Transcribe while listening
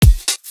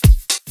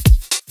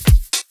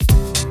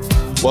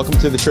Welcome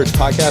to the Church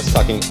Podcast,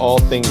 talking all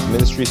things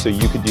ministry so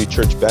you could do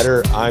church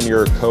better. I'm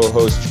your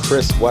co-host,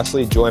 Chris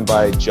Wesley, joined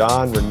by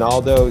John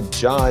Ronaldo.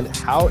 John,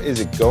 how is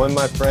it going,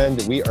 my friend?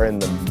 We are in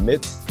the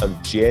midst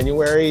of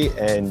January,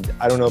 and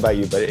I don't know about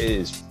you, but it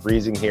is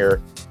freezing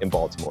here in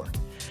Baltimore.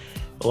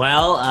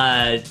 Well,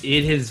 it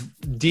is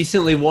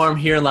decently warm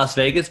here in Las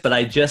Vegas, but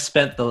I just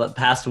spent the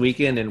past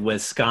weekend in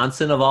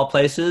Wisconsin, of all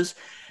places.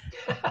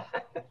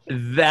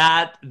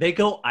 That they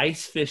go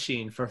ice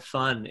fishing for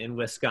fun in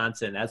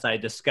Wisconsin, as I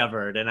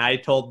discovered. And I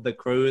told the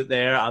crew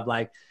there, I'm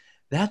like,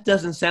 that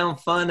doesn't sound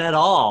fun at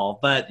all,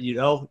 but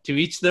to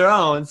each their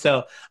own.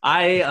 So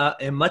I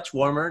am much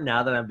warmer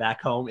now that I'm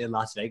back home in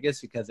Las Vegas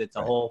because it's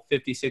a whole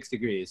 56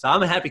 degrees. So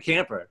I'm a happy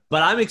camper,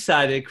 but I'm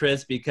excited,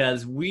 Chris,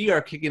 because we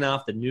are kicking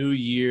off the new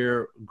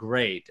year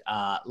great.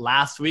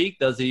 Last week,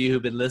 those of you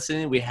who've been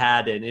listening, we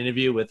had an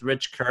interview with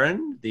Rich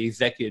Curran, the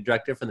executive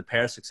director from the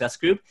Paris Success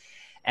Group.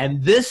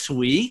 And this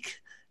week,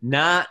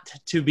 not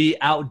to be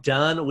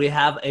outdone, we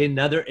have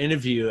another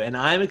interview. And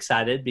I'm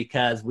excited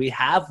because we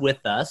have with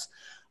us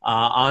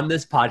on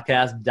this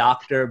podcast,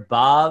 Dr.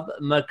 Bob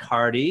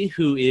McCarty,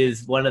 who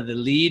is one of the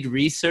lead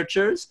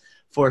researchers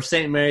for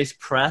St. Mary's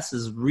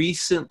Press's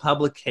recent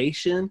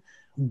publication,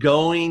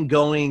 Going,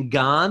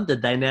 Gone, The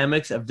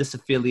Dynamics of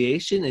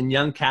Disaffiliation in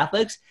Young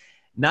Catholics.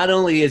 Not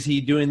only is he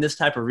doing this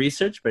type of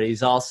research, but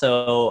he's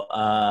also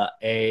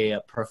a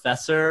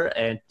professor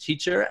and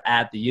teacher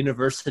at the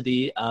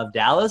University of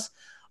Dallas,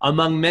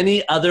 among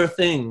many other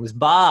things.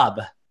 Bob,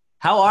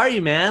 how are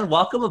you, man?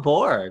 Welcome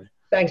aboard.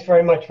 Thanks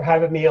very much for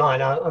having me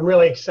on. I'm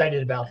really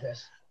excited about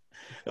this.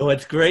 Oh,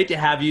 it's great to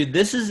have you.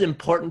 This is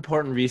important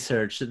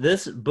research.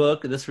 This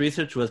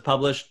research was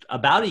published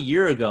about a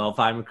year ago, if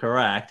I'm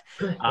correct.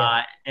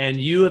 Yeah. And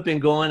you have been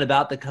going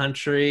about the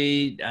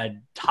country,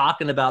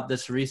 talking about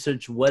this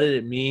research, what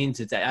it means,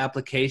 its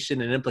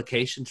application and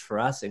implications for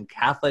us in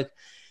Catholic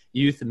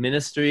youth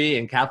ministry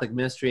and Catholic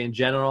ministry in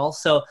general.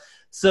 So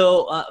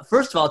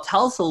first of all,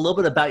 tell us a little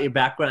bit about your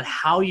background,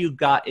 how you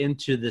got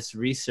into this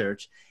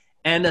research,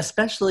 and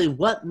especially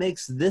what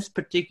makes this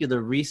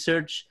particular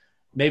research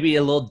maybe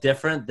a little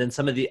different than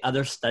some of the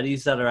other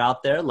studies that are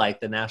out there, like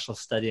the National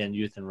Study on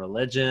Youth and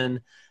Religion,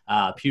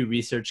 Pew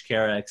Research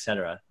Care, et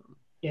cetera.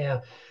 Yeah.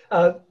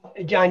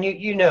 John,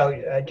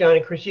 John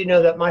and Chris, you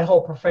know that my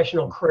whole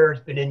professional career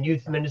has been in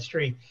youth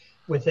ministry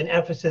with an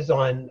emphasis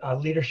on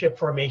leadership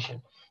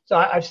formation. So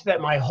I've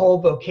spent my whole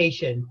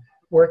vocation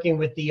working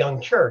with the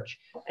young church.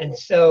 And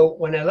so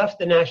when I left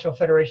the National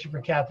Federation for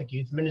Catholic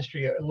Youth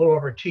Ministry a little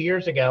over 2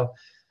 years ago,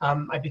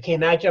 I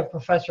became adjunct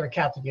professor at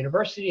Catholic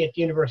University at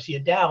the University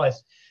of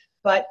Dallas,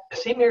 but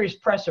St. Mary's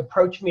Press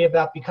approached me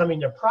about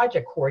becoming the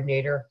project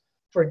coordinator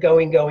for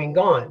Going,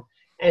 Gone.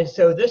 And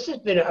so this has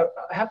been, I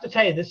have to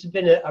tell you, this has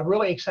been a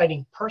really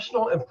exciting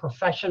personal and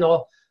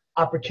professional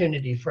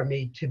opportunity for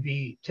me to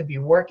be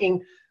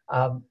working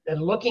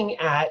and looking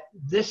at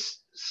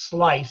this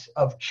slice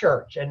of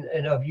church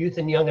and of youth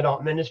and young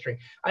adult ministry.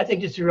 I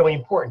think this is really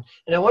important.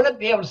 And I want to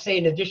be able to say,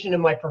 in addition to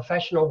my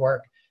professional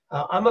work,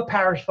 I'm a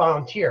parish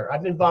volunteer.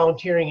 I've been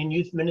volunteering in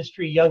youth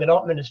ministry, young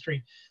adult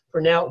ministry for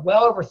now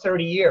well over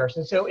 30 years.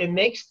 And so it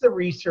makes the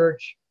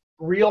research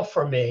real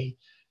for me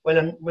when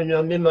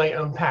I'm in my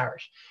own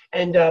parish.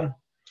 And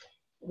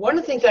one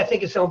of the things I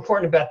think is so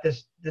important about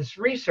this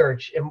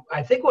research, and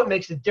I think what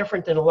makes it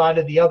different than a lot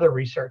of the other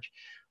research,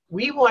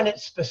 we wanted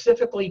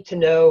specifically to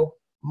know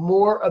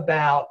more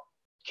about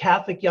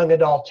Catholic young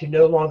adults who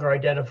no longer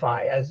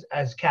identify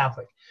as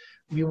Catholic.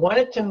 We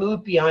wanted to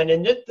move beyond,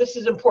 and this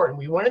is important,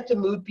 we wanted to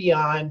move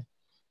beyond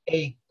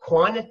a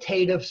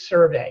quantitative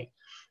survey.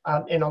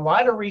 In a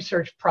lot of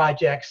research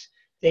projects,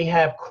 they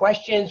have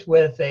questions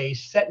with a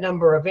set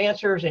number of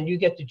answers, and you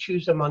get to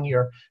choose among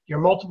your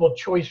multiple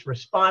choice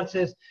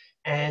responses.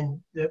 And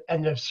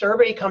the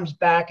survey comes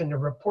back, and the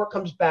report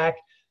comes back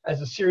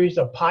as a series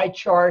of pie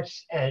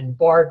charts and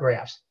bar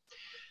graphs.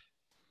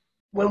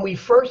 When we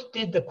first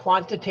did the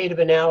quantitative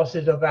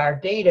analysis of our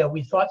data,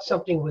 we thought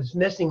something was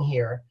missing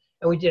here.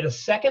 And we did a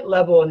second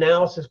level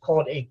analysis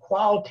called a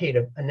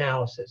qualitative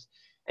analysis.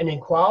 And in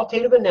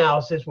qualitative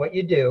analysis, what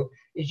you do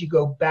is you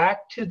go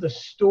back to the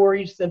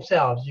stories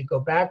themselves. You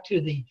go back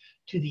to the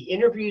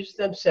interviews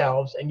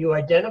themselves, and you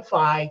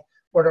identify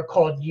what are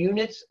called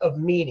units of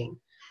meaning.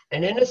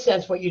 And in a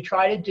sense, what you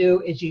try to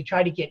do is you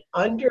try to get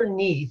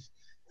underneath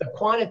the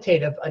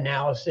quantitative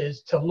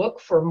analysis to look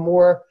for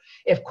more.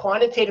 If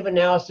quantitative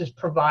analysis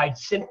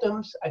provides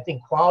symptoms, I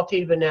think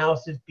qualitative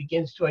analysis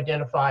begins to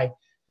identify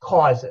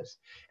causes.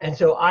 And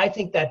so I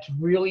think that's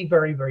really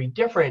very, very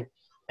different.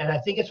 And I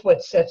think it's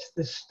what sets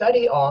this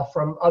study off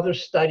from other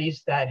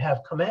studies that have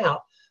come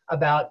out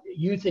about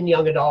youth and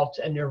young adults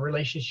and their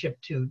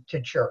relationship to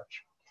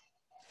church.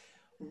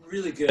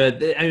 Really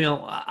good.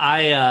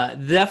 I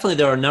definitely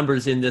there are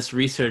numbers in this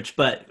research,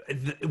 but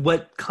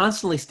what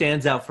constantly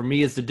stands out for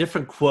me is the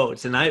different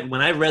quotes. And when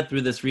I read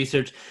through this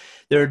research,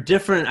 there are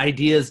different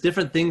ideas,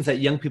 different things that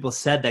young people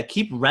said that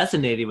keep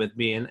resonating with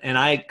me. And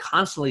I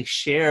constantly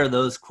share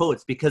those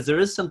quotes because there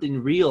is something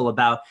real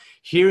about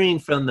hearing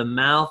from the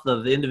mouth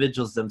of the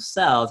individuals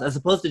themselves, as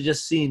opposed to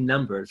just seeing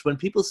numbers. When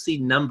people see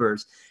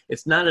numbers,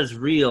 it's not as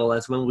real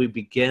as when we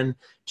begin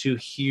to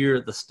hear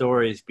the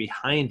stories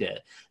behind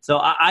it. So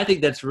I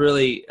think that's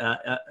really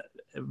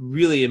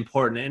really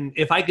important. And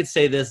if I could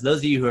say this, those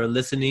of you who are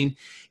listening,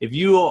 if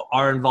you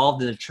are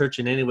involved in a church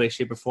in any way,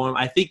 shape, or form,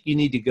 I think you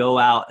need to go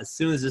out as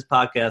soon as this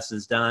podcast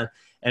is done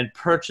and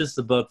purchase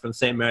the book from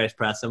St. Mary's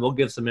Press, and we'll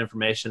give some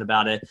information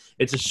about it.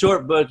 It's a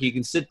short book. You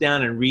can sit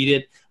down and read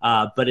it,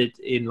 but it's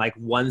in like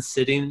one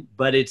sitting,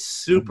 but it's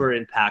super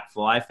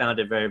impactful. I found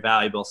it very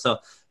valuable. So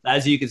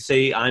as you can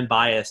see, I'm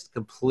biased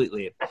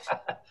completely.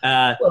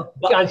 Well,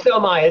 John, so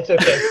am I. It's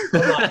okay.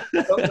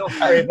 Don't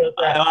worry about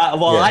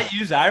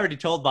that. I already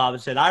told Bob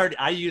and said,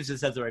 I use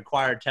this as a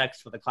required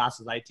text for the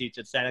classes I teach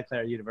at Santa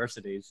Clara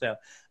University. So,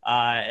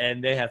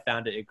 and they have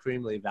found it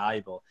extremely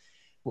valuable.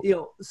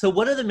 So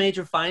what are the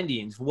major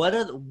findings?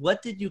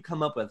 What did you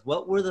come up with?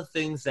 What were the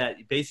things that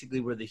basically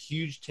were the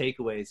huge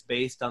takeaways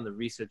based on the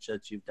research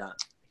that you've done?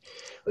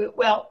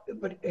 Well,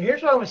 but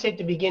here's what I want to say at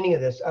the beginning of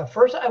this.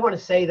 First, I want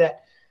to say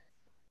that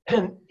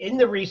in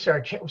the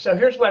research, so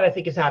here's what I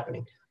think is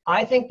happening.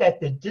 I think that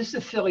the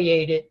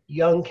disaffiliated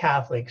young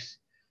Catholics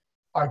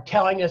are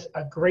telling us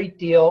a great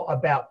deal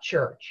about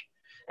church.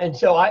 And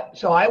so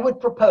I would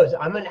propose,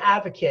 I'm an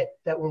advocate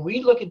that when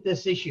we look at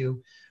this issue,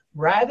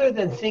 rather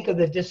than think of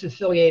the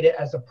disaffiliated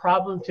as a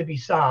problem to be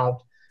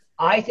solved,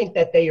 I think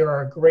that they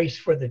are a grace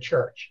for the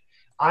church.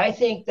 I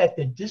think that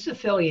the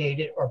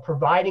disaffiliated are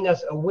providing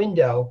us a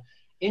window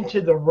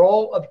into the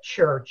role of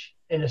church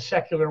in a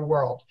secular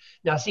world.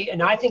 Now, see,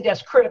 and I think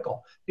that's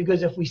critical,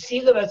 because if we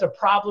see them as a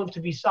problem to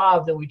be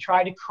solved, then we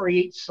try to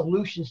create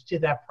solutions to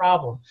that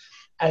problem.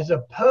 As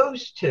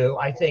opposed to,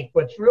 I think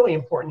what's really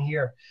important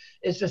here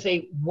is to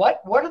say, what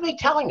are they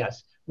telling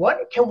us?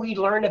 What can we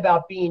learn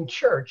about being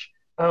church?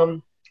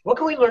 What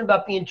can we learn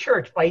about being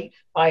church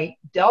by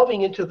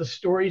delving into the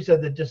stories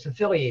of the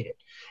disaffiliated?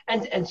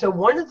 And so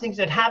one of the things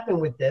that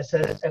happened with this,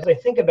 as I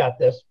think about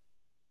this,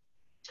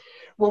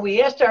 when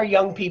we asked our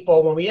young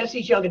people, when we asked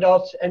these young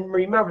adults, and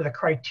remember the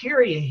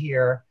criteria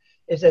here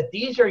is that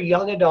these are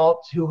young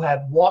adults who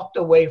have walked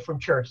away from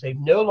church. They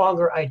no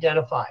longer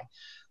identify.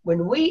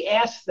 When we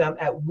asked them,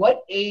 at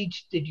what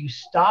age did you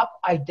stop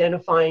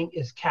identifying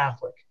as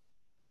Catholic?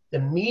 The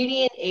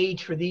median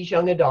age for these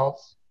young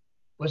adults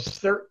was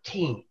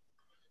 13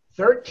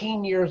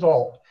 years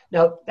old.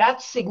 Now,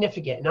 that's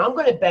significant. Now, I'm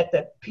going to bet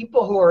that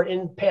people who are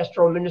in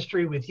pastoral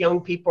ministry with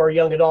young people or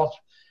young adults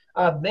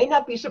may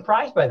not be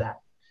surprised by that.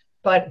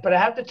 But I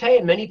have to tell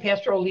you, many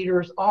pastoral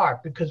leaders are,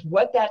 because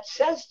what that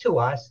says to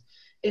us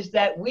is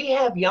that we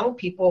have young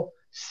people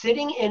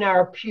sitting in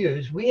our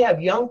pews. We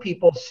have young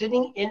people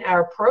sitting in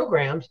our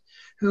programs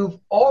who've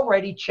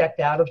already checked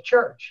out of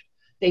church.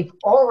 They've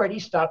already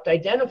stopped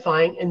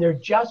identifying, and they're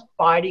just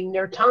biding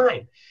their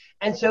time.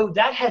 And so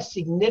that has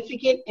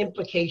significant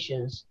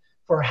implications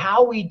for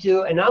how we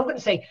do, and I'm going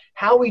to say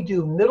how we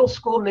do middle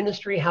school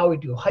ministry, how we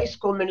do high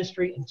school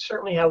ministry, and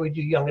certainly how we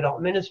do young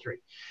adult ministry.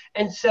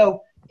 And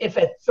so if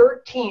at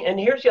 13, and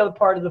here's the other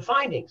part of the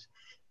findings,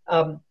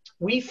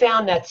 we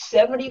found that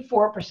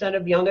 74%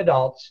 of young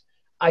adults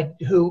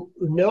who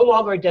no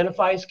longer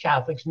identify as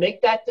Catholics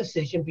make that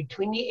decision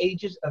between the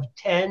ages of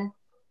 10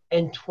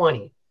 and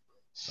 20.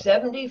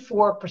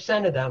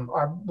 74% of them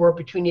were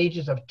between the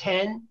ages of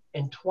 10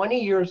 and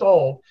 20 years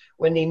old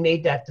when they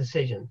made that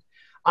decision.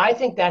 I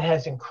think that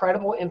has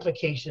incredible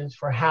implications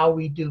for how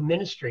we do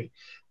ministry.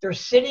 They're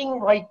sitting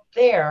right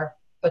there,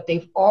 but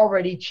they've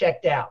already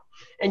checked out.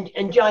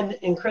 And John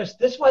and Chris,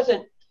 this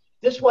wasn't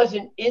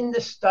in the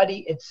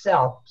study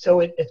itself. So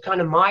it's kind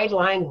of my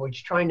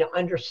language trying to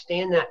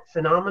understand that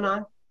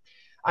phenomenon.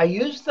 I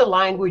use the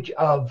language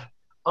of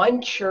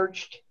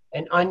unchurched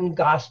and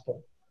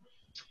ungospeled.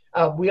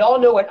 We all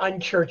know what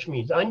unchurched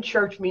means.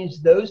 Unchurched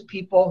means those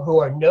people who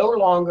are no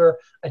longer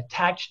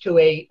attached to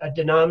a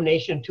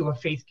denomination, to a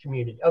faith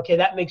community. Okay,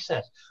 that makes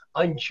sense.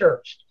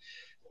 Unchurched.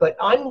 But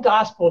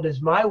ungospeled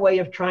is my way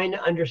of trying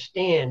to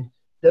understand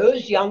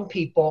those young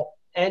people,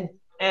 and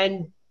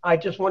I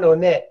just want to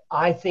admit,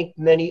 I think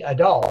many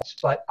adults,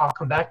 but I'll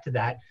come back to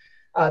that.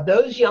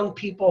 Those young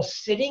people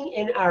sitting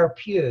in our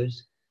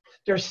pews,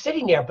 they're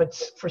sitting there, but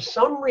for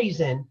some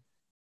reason,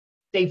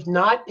 they've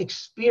not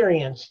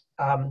experienced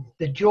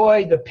the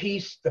joy, the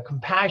peace, the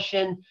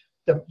compassion,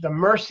 the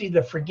mercy,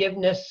 the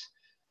forgiveness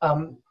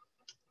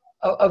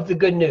of the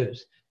good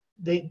news.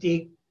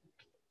 The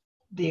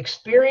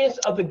experience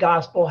of the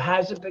gospel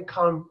hasn't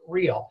become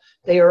real.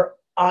 They are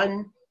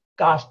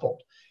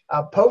ungospeled.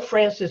 Pope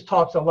Francis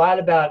talks a lot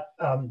about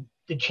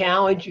the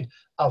challenge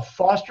of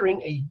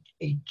fostering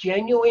a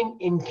genuine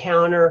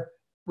encounter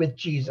with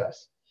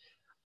Jesus.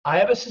 I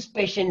have a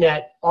suspicion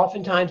that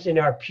oftentimes in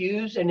our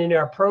pews and in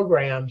our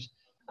programs,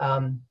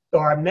 there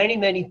are many,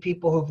 many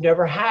people who've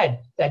never had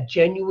that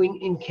genuine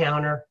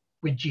encounter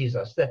with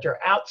Jesus, that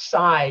they're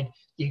outside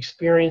the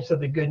experience of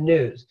the good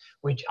news,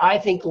 which I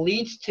think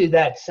leads to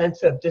that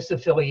sense of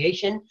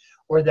disaffiliation,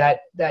 or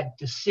that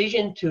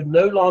decision to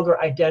no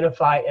longer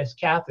identify as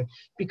Catholic,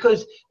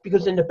 because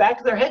in the back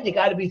of their head, they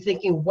got to be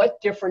thinking, what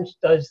difference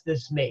does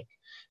this make?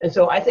 And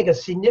so I think a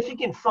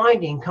significant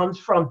finding comes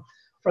from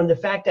the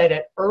fact that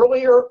at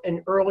earlier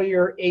and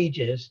earlier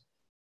ages,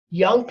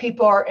 young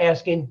people are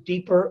asking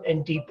deeper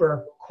and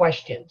deeper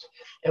questions.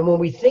 And when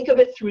we think of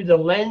it through the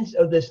lens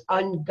of this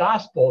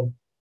ungospel,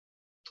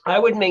 I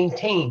would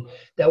maintain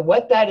that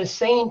what that is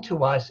saying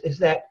to us is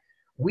that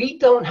we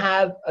don't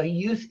have a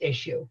youth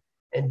issue,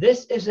 and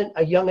this isn't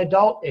a young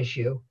adult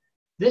issue.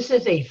 This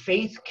is a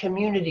faith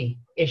community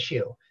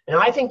issue. And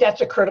I think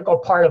that's a critical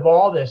part of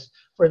all this.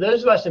 For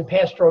those of us in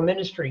pastoral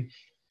ministry,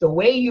 the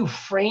way you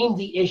frame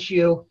the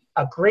issue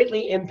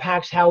greatly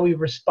impacts how we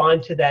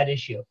respond to that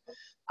issue.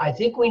 I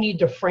think we need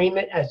to frame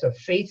it as a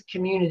faith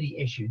community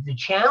issue. The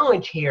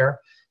challenge here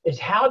is,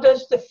 how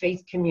does the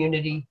faith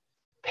community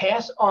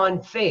pass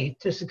on faith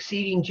to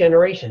succeeding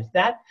generations?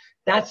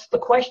 That's the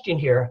question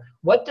here.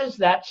 What does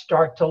that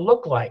start to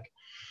look like?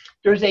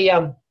 There's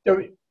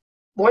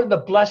one of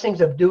the blessings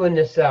of doing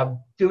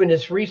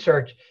this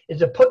research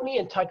is it put me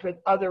in touch with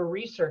other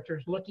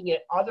researchers looking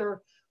at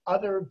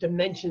other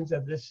dimensions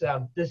of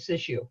this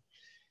issue.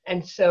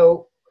 And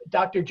so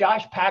Dr.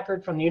 Josh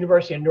Packard from the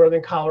University of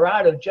Northern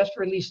Colorado just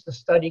released a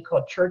study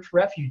called Church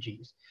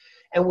Refugees.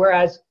 And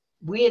whereas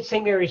we at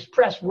St. Mary's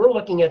Press, we're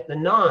looking at the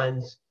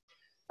nones,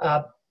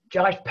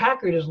 Josh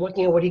Packard is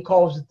looking at what he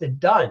calls the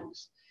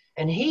dones.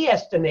 And he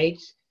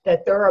estimates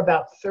that there are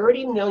about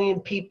 30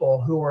 million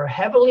people who are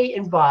heavily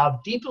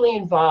involved, deeply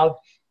involved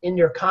in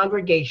their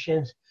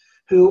congregations,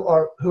 who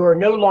are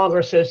no longer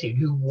associated,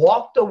 who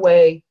walked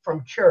away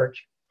from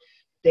church.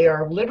 They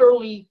are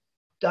literally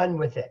done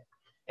with it.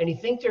 And he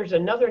thinks there's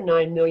another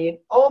 9 million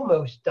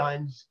almost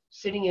dones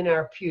sitting in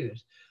our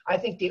pews. I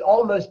think the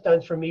almost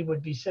dones for me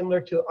would be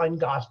similar to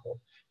ungospel.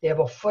 They have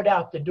a foot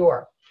out the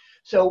door.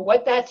 So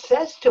what that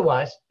says to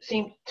us,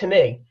 seems to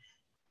me,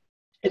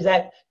 is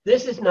that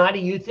this is not a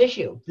youth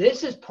issue.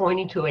 This is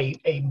pointing to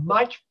a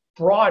much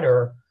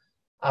broader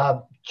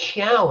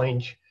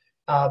challenge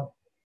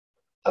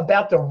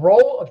about the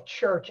role of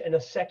church in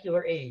a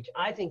secular age.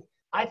 I think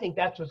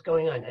that's what's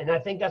going on. And I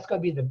think that's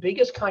going to be the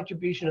biggest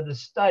contribution of the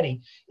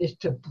study, is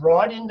to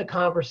broaden the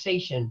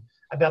conversation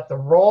about the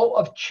role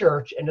of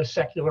church in a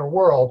secular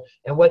world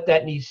and what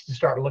that needs to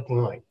start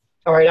looking like.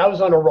 All right, I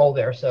was on a roll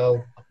there,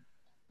 so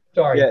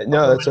sorry. Yeah,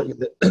 no, that's great.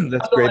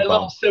 My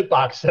little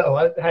soapbox, so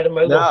I had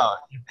my little. No,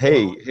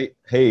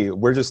 hey,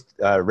 we're just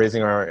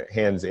raising our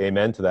hands.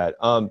 Amen to that.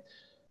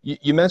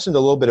 You mentioned a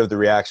little bit of the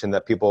reaction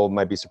that people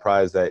might be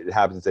surprised that it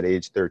happens at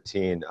age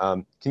 13.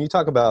 Can you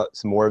talk about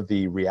some more of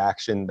the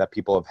reaction that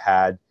people have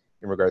had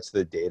in regards to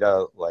the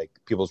data, like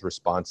people's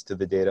response to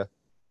the data?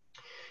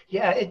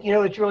 Yeah,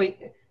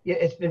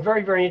 it's been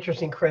very, very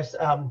interesting, Chris.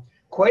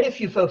 Quite a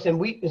few folks,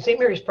 and St.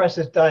 Mary's Press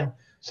has done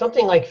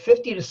something like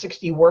 50 to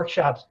 60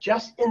 workshops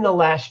just in the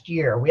last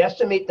year. We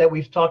estimate that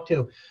we've talked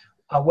to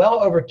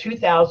well over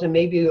 2,000,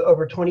 maybe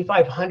over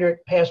 2,500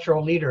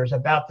 pastoral leaders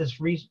about this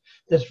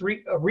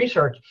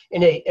research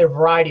in a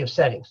variety of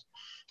settings.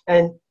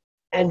 And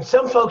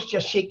some folks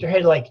just shake their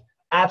head like,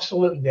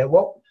 absolutely, that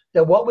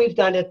what we've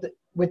done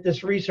with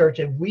this research,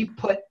 and we've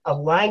put a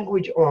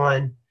language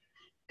on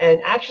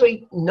and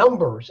actually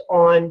numbers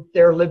on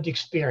their lived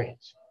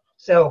experience.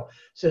 So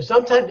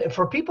sometimes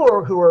for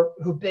people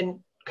who've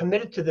been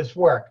committed to this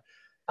work,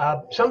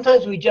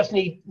 sometimes we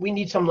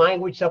need some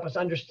language to help us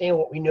understand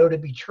what we know to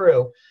be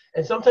true.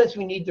 And sometimes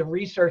we need the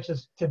research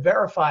to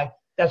verify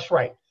that's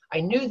right.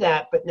 I knew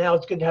that, but now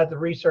it's good to have the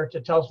research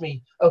that tells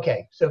me,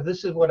 okay, so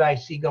this is what I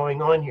see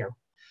going on here.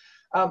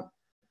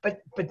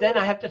 But then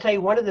I have to tell you,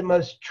 one of the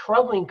most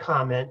troubling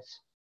comments,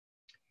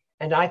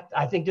 and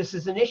I think this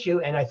is an issue,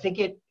 and I think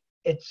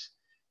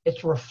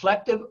it's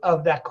reflective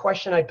of that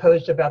question I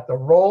posed about the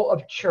role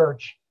of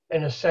church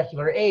in a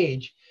secular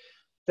age.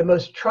 The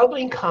most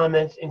troubling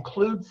comments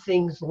include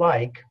things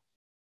like,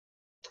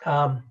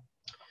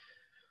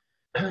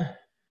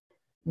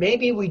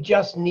 maybe we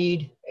just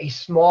need a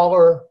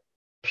smaller,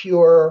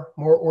 pure,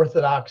 more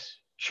orthodox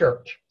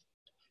church.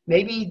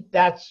 Maybe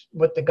that's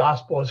what the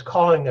gospel is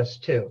calling us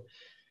to.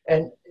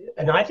 And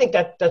I think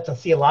that's a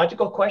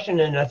theological question,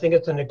 and I think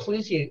it's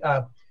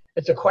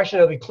it's a question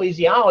of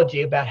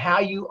ecclesiology about how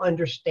you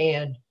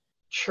understand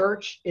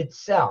church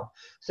itself.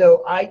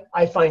 So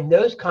I find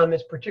those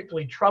comments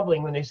particularly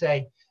troubling when they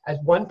say, as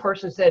one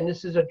person said, and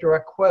this is a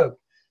direct quote,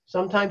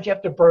 sometimes you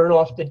have to burn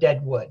off the dead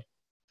wood.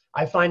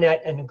 I find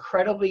that an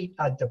incredibly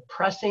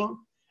depressing,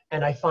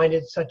 and I find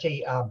it such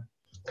a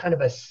kind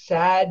of a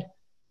sad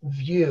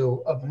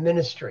view of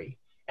ministry.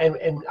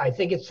 And I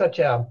think it's such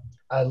a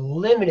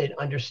limited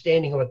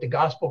understanding of what the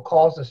gospel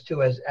calls us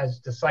to as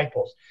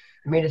disciples.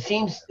 I mean, it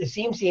seems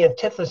the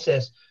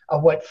antithesis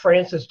of what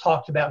Francis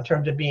talked about in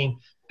terms of being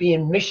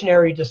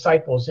missionary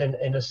disciples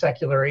in a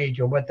secular age,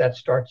 and what that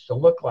starts to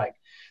look like.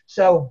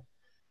 So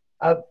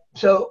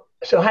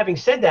having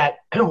said that,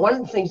 one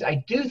of the things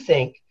I do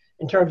think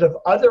in terms of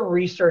other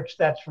research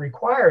that's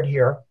required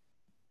here,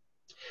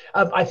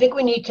 I think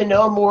we need to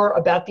know more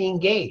about the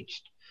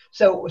engaged.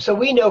 So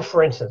we know,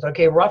 for instance,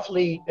 okay,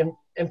 roughly,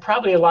 and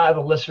probably a lot of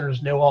the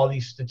listeners know all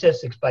these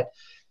statistics, but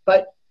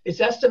it's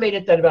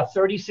estimated that about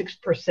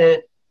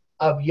 36%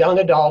 of young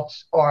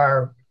adults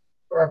are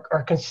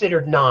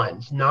considered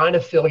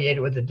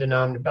non-affiliated with the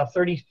denominator.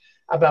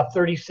 About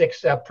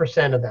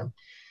 36% of them.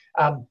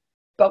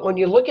 But when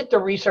you look at the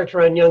research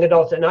around young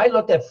adults, and I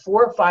looked at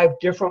 4 or 5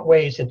 different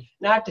ways, and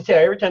now I have to tell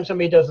you, every time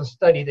somebody does a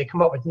study, they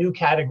come up with new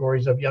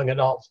categories of young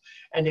adults,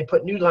 and they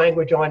put new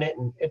language on it,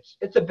 and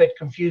it's a bit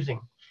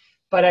confusing.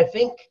 But I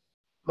think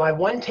my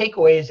one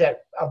takeaway is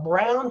that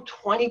around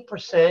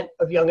 20%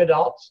 of young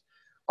adults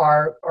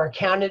are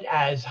counted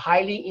as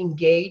highly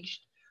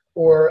engaged,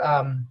 or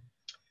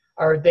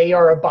they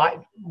are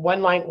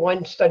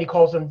one study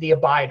calls them the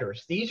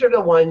abiders. These are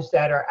the ones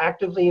that are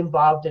actively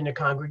involved in the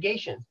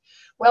congregation.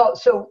 Well,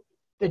 so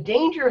the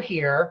danger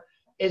here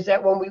is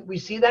that when we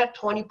see that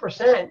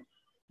 20%,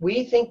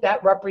 we think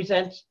that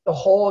represents the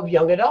whole of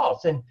young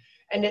adults, and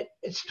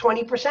it's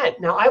 20%.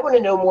 Now, I want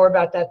to know more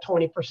about that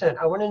 20%.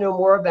 I want to know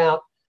more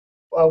about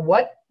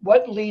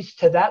what leads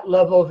to that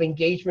level of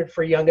engagement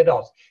for young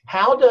adults.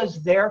 How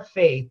does their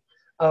faith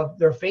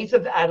of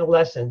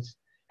adolescence,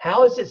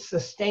 how is it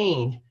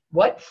sustained?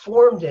 What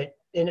formed it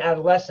in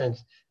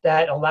adolescence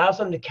that allows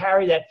them to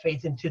carry that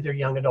faith into their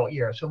young adult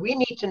years? So we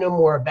need to know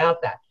more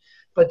about that.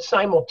 But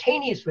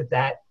simultaneous with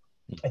that,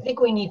 I think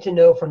we need to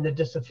know from the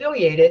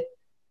disaffiliated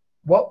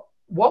what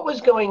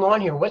was going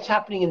on here, what's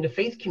happening in the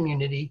faith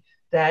community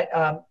that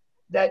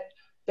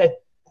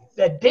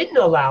didn't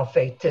allow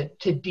faith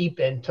to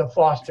deepen, to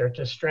foster,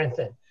 to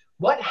strengthen.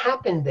 What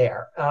happened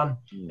there,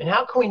 and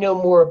how can we know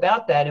more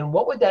about that? And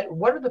what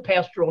are the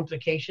pastoral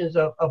implications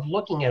of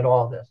looking at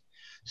all this?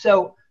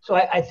 So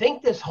I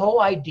think this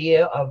whole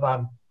idea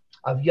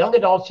of young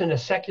adults in a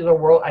secular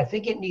world, I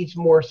think it needs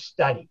more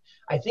study.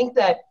 I think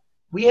that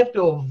we have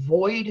to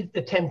avoid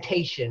the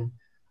temptation.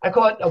 I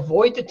call it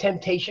avoid the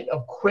temptation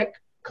of quick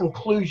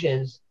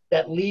conclusions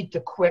that lead to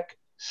quick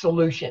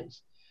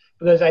solutions.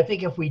 Because I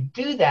think if we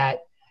do that,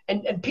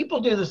 and people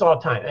do this all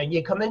the time, and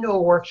you come into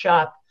a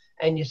workshop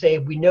and you say,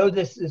 we know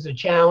this is a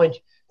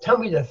challenge. Tell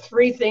me the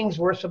 3 things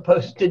we're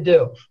supposed to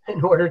do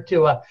in order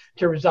to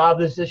resolve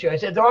this issue. I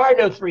said, there are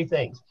no 3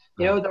 things.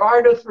 There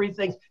are no 3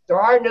 things.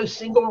 There are no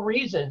single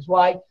reasons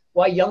why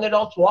young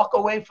adults walk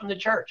away from the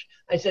church.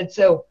 I said,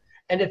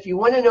 and if you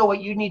want to know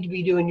what you need to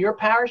be doing in your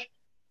parish,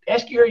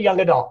 ask your young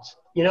adults.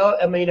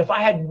 If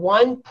I had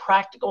one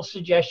practical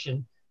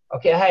suggestion,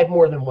 okay, I had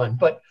more than one,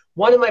 but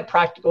one of my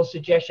practical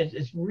suggestions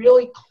is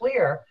really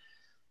clear.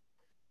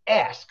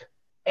 Ask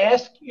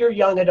your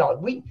young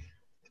adult.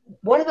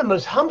 One of the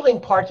most humbling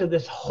parts of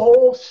this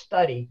whole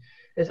study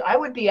is I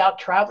would be out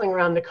traveling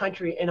around the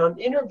country, and I'm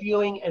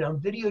interviewing and I'm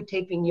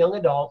videotaping young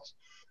adults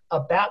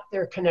about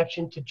their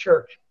connection to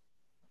church.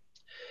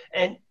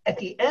 And at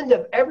the end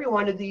of every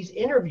one of these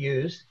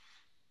interviews,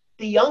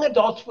 the young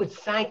adults would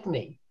thank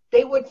me.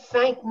 They would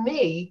thank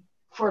me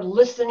for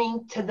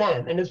listening to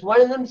them. And as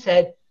one of them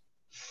said,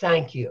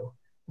 thank you.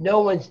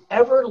 No one's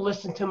ever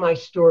listened to my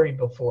story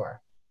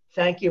before.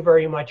 Thank you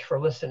very much for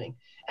listening.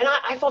 And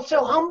I felt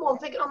so humble. I'm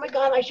thinking, oh my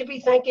God, I should be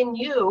thanking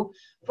you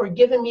for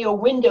giving me a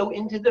window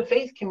into the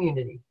faith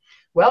community.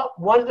 Well,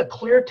 one of the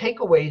clear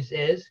takeaways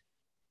is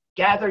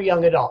gather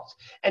young adults.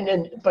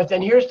 But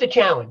then here's the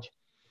challenge.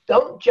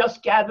 Don't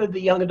just gather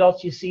the young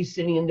adults you see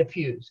sitting in the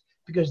pews,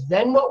 because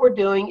then what we're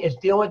doing is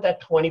dealing with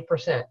that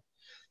 20%.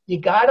 You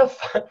gotta,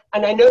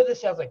 and I know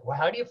this sounds like, well,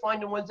 how do you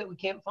find the ones that we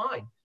can't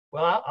find?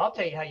 Well, I'll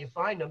tell you how you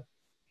find them.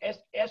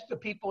 Ask the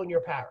people in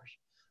your parish.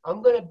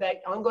 I'm gonna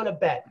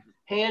bet,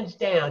 hands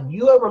down,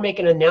 you ever make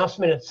an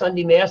announcement at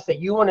Sunday Mass that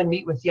you want to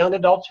meet with young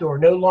adults who are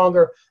no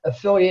longer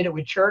affiliated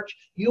with church,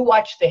 you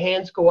watch the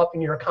hands go up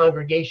in your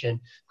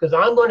congregation, because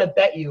I'm going to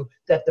bet you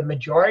that the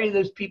majority of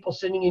those people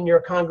sitting in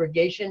your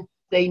congregation,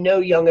 they know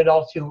young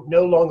adults who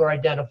no longer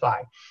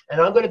identify. And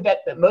I'm going to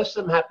bet that most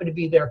of them happen to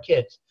be their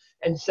kids.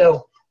 And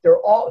so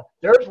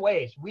there's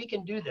ways we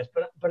can do this,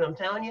 but I'm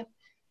telling you,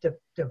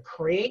 to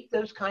create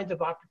those kinds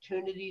of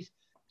opportunities,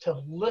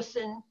 to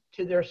listen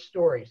to their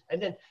stories.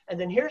 And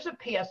then here's a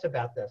PS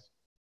about this.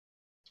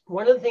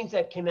 One of the things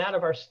that came out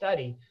of our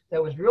study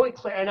that was really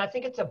clear, and I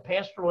think it's a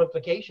pastoral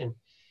implication,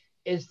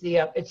 is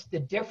it's the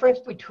difference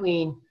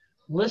between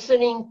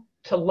listening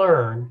to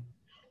learn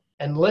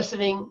and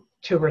listening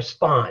to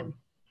respond.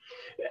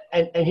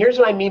 And here's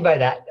what I mean by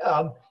that.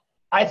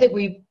 I think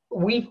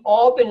we've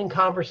all been in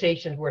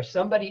conversations where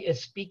somebody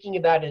is speaking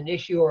about an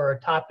issue or a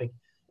topic,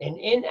 and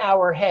in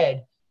our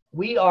head,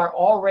 we are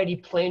already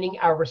planning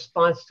our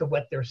response to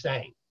what they're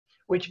saying,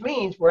 which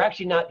means we're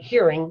actually not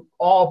hearing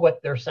all of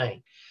what they're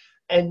saying.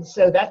 And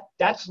so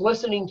that's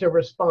listening to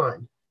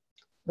respond.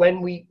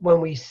 When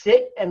we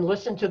sit and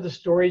listen to the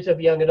stories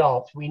of young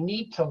adults, we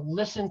need to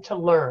listen to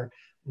learn,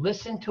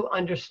 listen to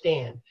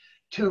understand,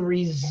 to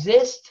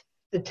resist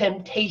the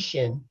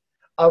temptation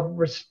of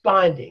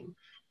responding.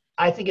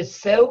 I think it's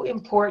so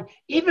important,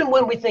 even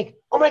when we think,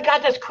 oh my God,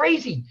 that's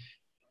crazy.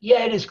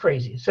 Yeah, it is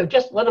crazy. So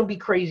just let them be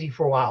crazy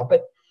for a while.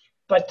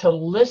 But to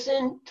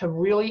listen, to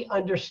really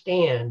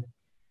understand.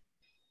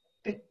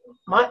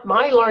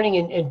 my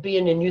learning and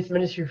being in youth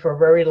ministry for a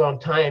very long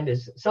time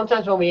is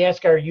sometimes when we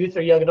ask our youth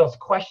or young adults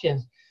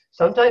questions,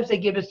 sometimes they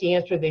give us the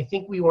answer they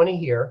think we want to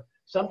hear.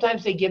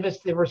 Sometimes they give us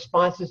the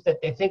responses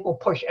that they think will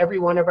push every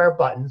one of our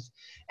buttons.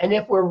 And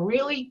if we're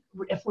really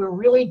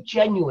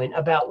genuine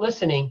about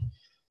listening,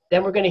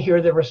 then we're going to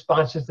hear the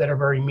responses that are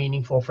very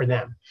meaningful for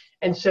them.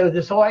 And so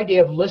this whole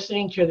idea of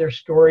listening to their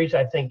stories,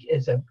 I think,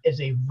 is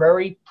a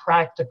very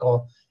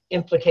practical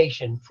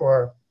implication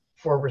for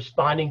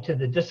responding to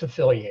the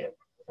disaffiliated.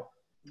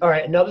 All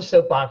right, another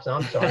soapbox.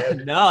 I'm sorry.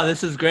 No,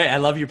 this is great. I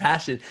love your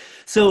passion.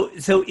 So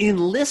in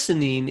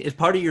listening, as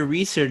part of your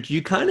research,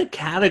 you kind of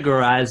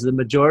categorize the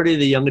majority of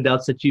the young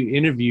adults that you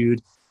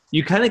interviewed.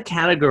 You kind of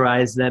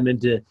categorize them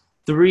into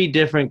 3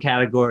 different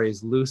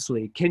categories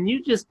loosely. Can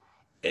you just,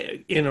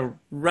 in a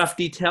rough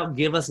detail,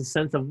 give us a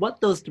sense of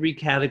what those 3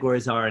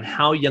 categories are and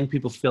how young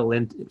people fill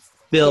into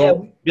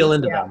them?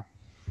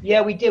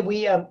 Yeah, we did.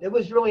 It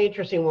was really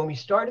interesting when we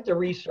started the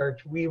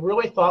research. We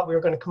really thought we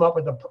were going to come up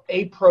with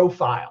a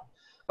profile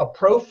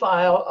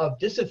of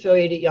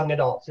disaffiliated young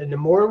adults. And the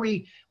more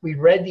we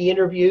read the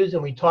interviews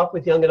and we talked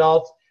with young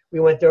adults, we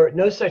went, there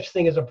no such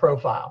thing as a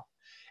profile.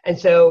 And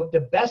so the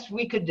best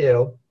we could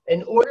do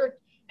and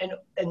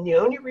the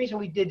only reason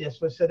we did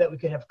this was so that we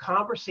could have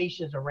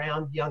conversations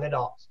around young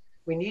adults.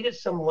 We needed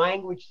some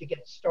language to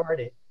get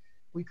started.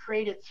 We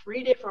created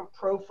 3 different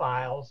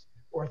profiles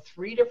or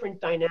 3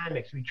 different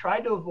dynamics. We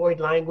tried to avoid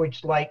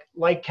language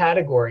like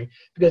category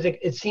because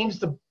it seems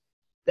to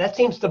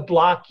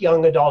block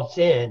young adults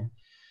in.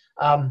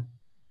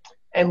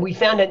 And we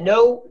found that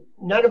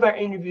none of our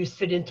interviews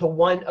fit into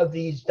one of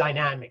these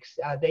dynamics.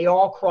 They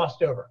all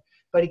crossed over,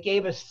 but it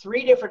gave us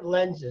 3 different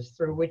lenses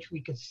through which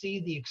we could see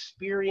the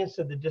experience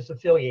of the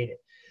disaffiliated.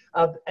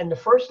 And the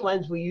first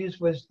lens we used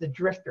was the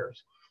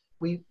drifters.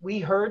 We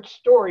heard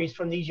stories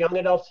from these young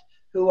adults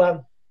who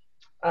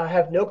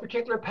have no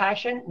particular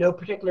passion, no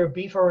particular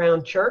beef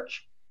around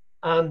church.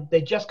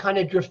 They just kind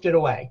of drifted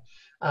away.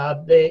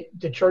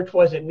 The church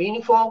wasn't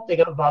meaningful. They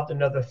got involved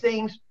in other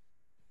things.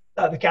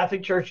 The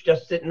Catholic Church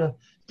just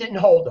didn't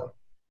hold them.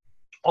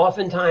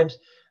 Oftentimes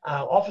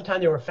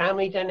there were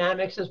family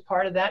dynamics as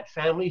part of that.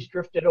 Families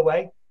drifted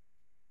away.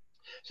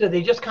 So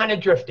they just kind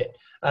of drifted.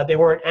 They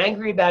weren't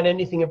angry about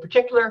anything in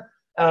particular,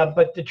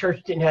 but the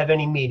church didn't have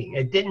any meaning.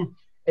 It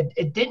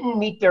didn't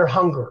meet their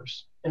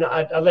hungers. And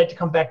I'd like to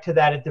come back to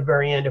that at the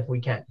very end if we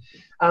can.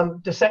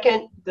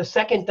 The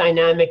second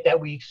dynamic that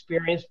we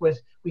experienced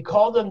was, we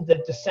call them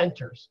the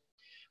dissenters.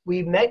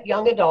 We met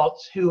young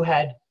adults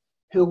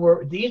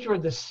these were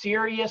the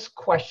serious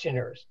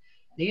questioners.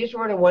 These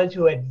were the ones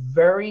who had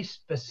very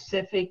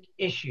specific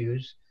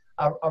issues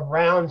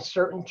around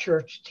certain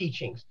church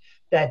teachings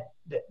that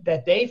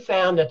they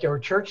found that there were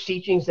church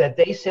teachings that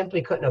they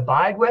simply couldn't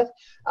abide with,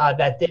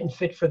 that didn't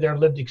fit for their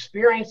lived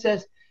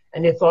experiences.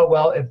 And they thought,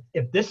 well,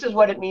 if this is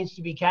what it means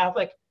to be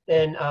Catholic,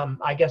 then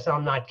I guess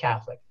I'm not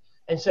Catholic.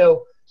 And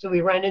so we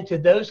ran into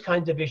those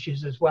kinds of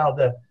issues as well.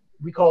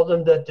 We call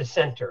them the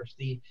dissenters.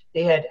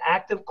 They had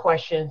active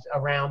questions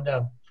around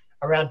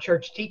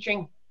church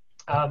teaching,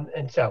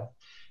 and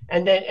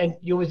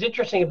it was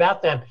interesting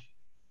about them.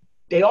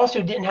 They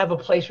also didn't have a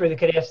place where they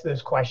could ask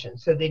those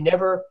questions, so they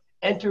never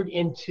entered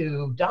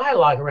into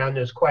dialogue around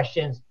those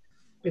questions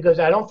because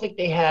I don't think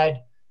they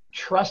had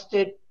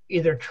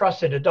either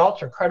trusted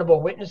adults or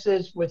credible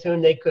witnesses with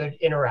whom they could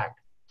interact.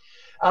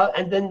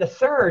 And then the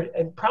third,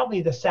 and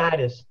probably the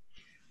saddest,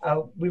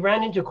 we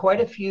ran into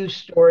quite a few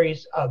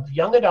stories of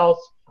young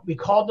adults. We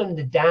called them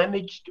the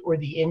damaged or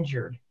the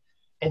injured.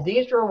 And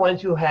these were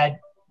ones who had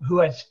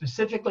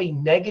specifically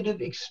negative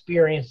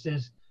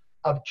experiences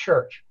of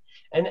church.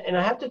 And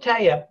I have to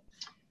tell you,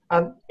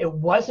 it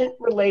wasn't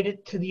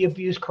related to the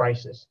abuse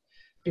crisis,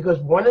 because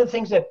one of the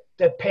things that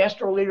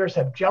pastoral leaders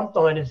have jumped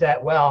on is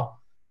that, well,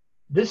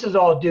 this is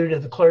all due to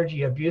the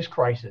clergy abuse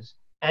crisis.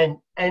 And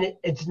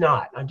it's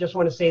not. I just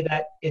want to say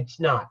that it's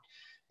not.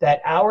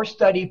 That our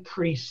study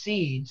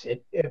precedes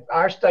it.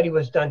 Our study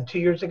was done 2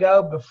 years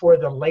ago before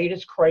the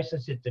latest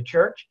crisis hit the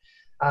church.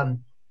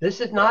 This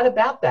is not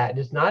about that.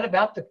 It's not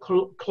about the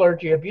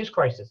clergy abuse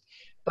crisis,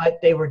 but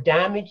they were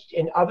damaged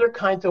in other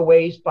kinds of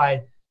ways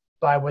by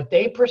what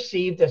they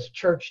perceived as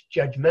church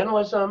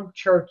judgmentalism,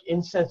 church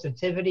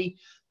insensitivity,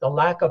 the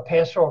lack of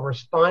pastoral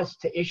response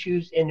to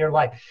issues in their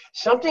life.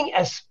 Something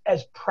as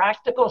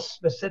practical,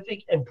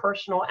 specific, and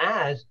personal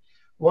as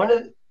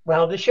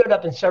this showed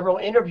up in several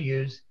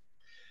interviews.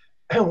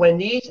 When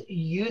these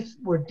youth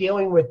were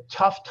dealing with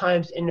tough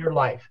times in their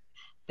life,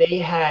 they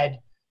had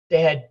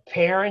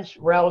parents,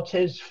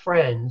 relatives,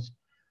 friends,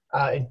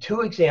 and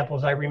 2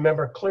 examples I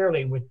remember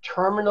clearly with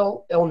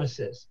terminal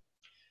illnesses.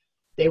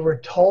 They were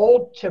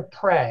told to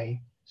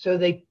pray, so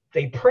they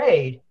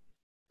prayed,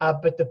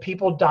 but the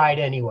people died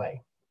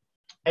anyway.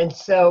 And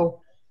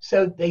so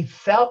they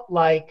felt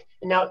like,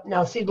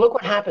 now see, look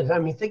what happens. I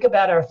mean, think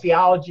about our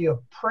theology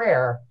of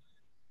prayer.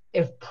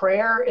 If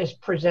prayer is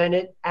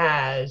presented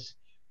as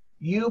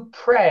you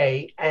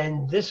pray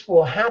and this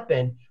will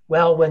happen,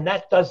 well, when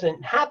that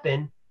doesn't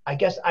happen, I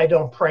guess I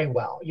don't pray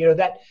well.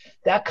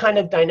 That kind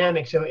of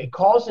dynamic. So it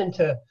calls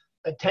into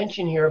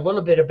attention here a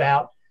little bit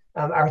about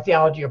our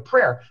theology of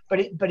prayer, but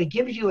it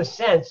gives you a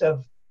sense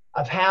of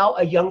how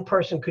a young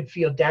person could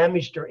feel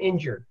damaged or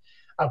injured.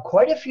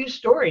 Quite a few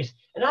stories,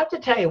 and I have to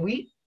tell you,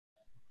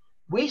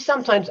 we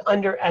sometimes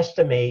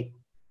underestimate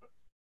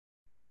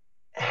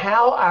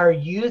how our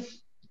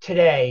youth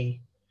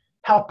today,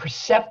 how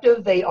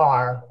perceptive they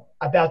are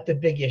about the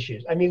big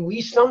issues. I mean,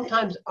 we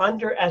sometimes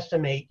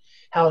underestimate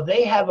how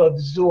they have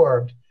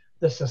absorbed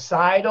the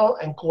societal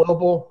and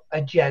global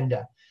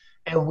agenda.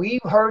 And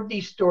we've heard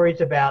these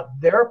stories about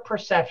their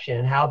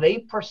perception, how they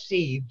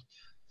perceived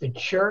the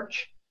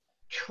church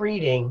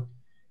treating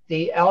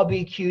the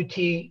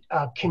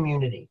LGBTQ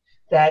community.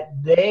 That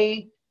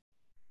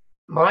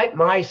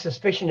my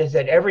suspicion is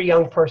that every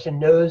young person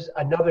knows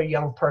another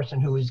young person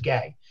who is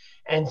gay.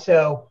 And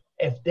so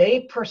if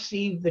they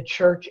perceive the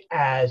church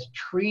as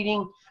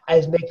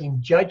making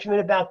judgment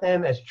about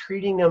them, as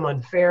treating them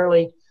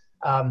unfairly,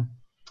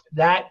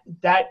 that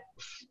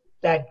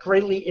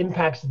greatly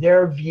impacts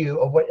their view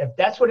of what, if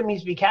that's what it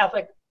means to be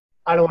Catholic,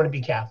 I don't want to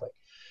be Catholic.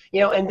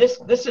 And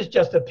this is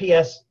just a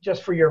PS,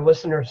 just for your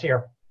listeners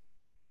here.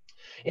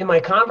 In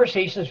my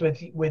conversations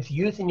with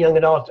youth and young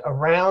adults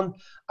around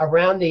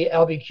the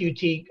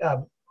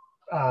LGBTQ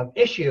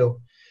issue,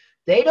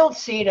 they don't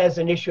see it as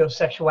an issue of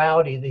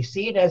sexuality. They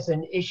see it as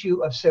an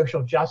issue of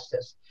social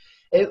justice.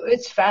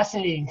 It's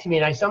fascinating to me,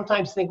 and I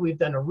sometimes think we've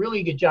done a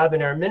really good job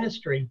in our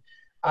ministry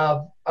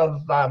of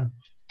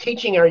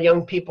teaching our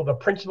young people the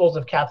principles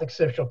of Catholic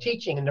social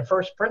teaching. And the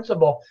first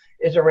principle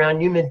is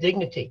around human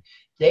dignity.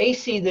 They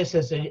see this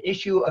as an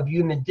issue of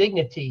human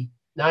dignity,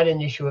 not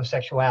an issue of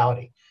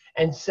sexuality.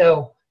 And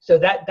so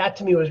that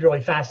to me was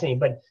really fascinating.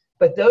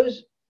 But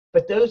those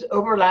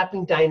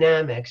overlapping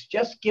dynamics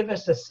just give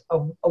us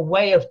a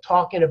way of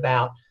talking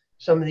about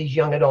some of these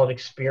young adult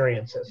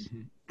experiences.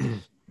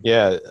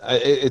 Yeah,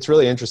 it's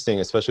really interesting,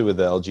 especially with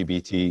the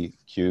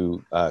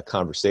LGBTQ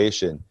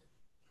conversation,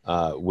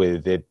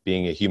 with it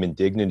being a human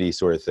dignity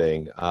sort of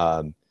thing,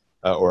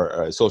 or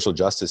a social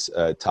justice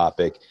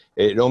topic.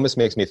 It almost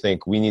makes me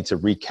think we need to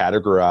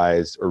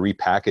recategorize or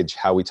repackage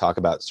how we talk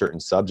about certain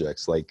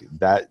subjects. Like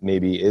that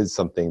maybe is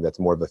something that's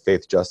more of a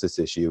faith justice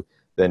issue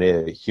than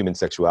a human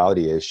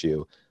sexuality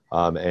issue.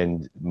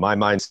 And my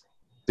mind's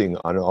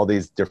on all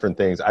these different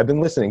things. I've been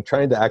listening,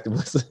 trying to active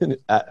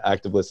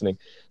listening,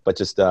 but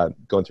just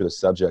going through the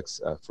subjects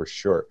for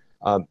sure.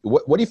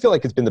 What do you feel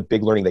like has been the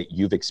big learning that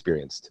you've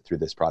experienced through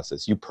this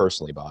process, you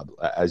personally, Bob,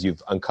 as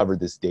you've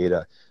uncovered this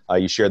data?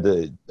 You shared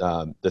the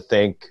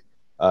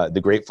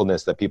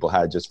gratefulness that people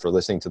had just for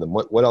listening to them.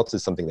 What else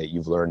is something that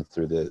you've learned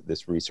through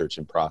this research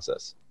and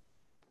process?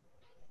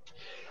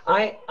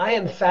 I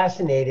am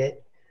fascinated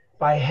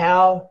by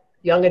how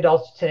young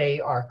adults today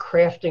are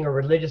crafting a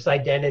religious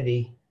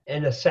identity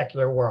in a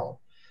secular world.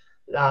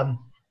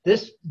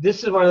 This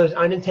is one of those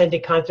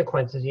unintended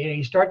consequences.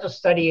 You start to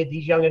study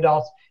these young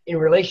adults in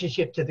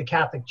relationship to the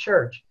Catholic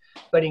Church,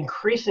 but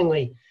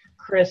increasingly,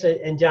 Chris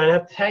and John, I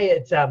have to tell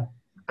you,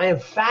 I am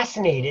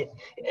fascinated,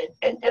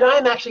 and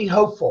I'm actually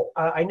hopeful.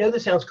 I know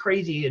this sounds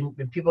crazy, and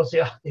people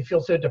say they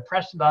feel so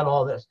depressed about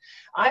all this.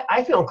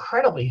 I feel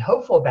incredibly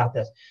hopeful about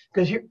this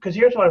because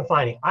here's what I'm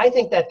finding. I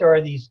think that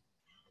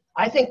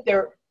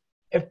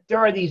if there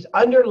are these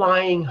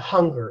underlying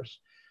hungers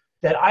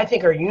that I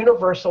think are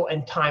universal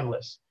and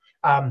timeless.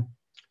 I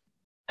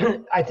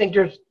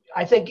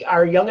think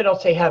our young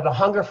adults, they have a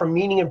hunger for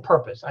meaning and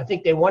purpose. I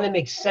think they want to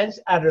make sense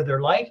out of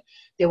their life.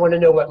 They want to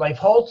know what life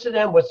holds to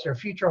them, what's their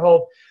future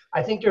hold.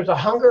 I think there's a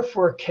hunger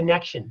for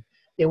connection.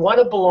 They want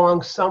to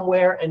belong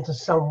somewhere and to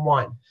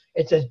someone.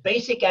 It's as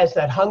basic as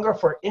that hunger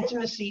for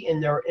intimacy in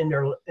their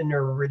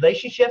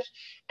relationships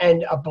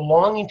and a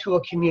belonging to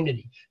a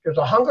community. There's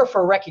a hunger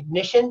for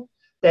recognition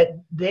that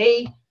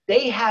they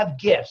have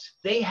gifts,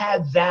 they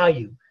have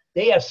value,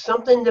 they have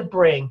something to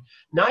bring,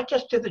 not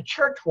just to the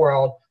church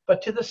world,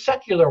 but to the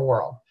secular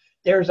world.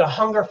 There's a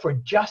hunger for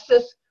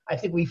justice. I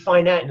think we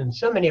find that in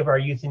so many of our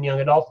youth and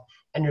young adults,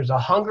 and there's a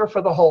hunger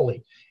for the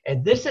holy.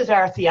 And this is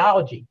our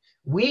theology.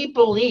 We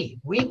believe,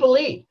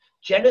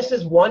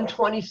 Genesis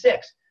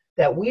 1:26,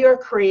 that we are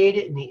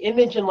created in the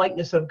image and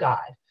likeness of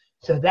God.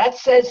 So that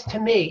says to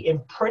me,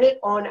 imprinted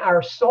on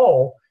our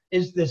soul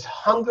is this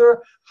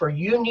hunger for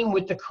union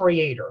with the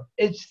Creator.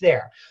 It's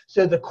there.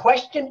 So the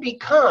question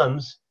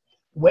becomes,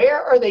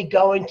 where are they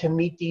going to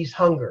meet these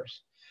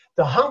hungers?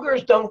 The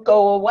hungers don't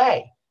go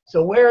away.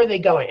 So where are they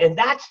going? And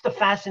that's the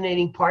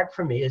fascinating part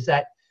for me, is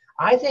that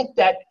I think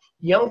that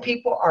young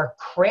people are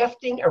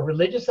crafting a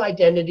religious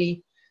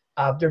identity.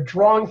 They're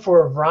drawing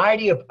for a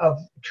variety of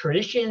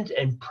traditions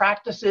and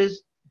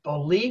practices,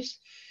 beliefs,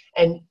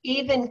 and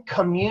even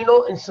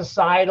communal and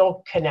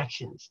societal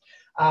connections.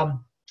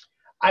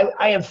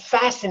 I am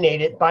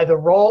fascinated by the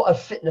role of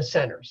fitness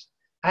centers.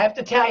 I have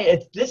to tell you,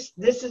 this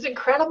is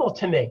incredible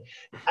to me.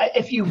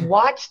 If you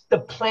watch the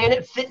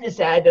Planet Fitness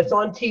ad that's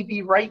on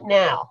TV right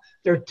now,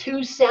 there are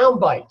 2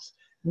 sound bites.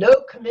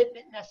 No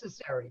commitment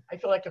necessary. I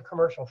feel like a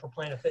commercial for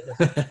Planet Fitness.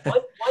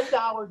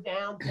 $1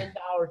 down,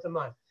 $10 a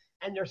month.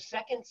 And their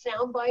second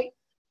sound bite,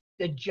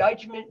 the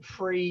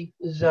judgment-free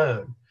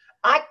zone.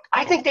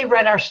 I think they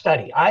read our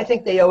study. I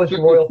think they owe us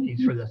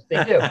royalties for this.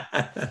 They do.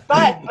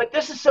 But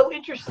this is so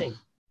interesting.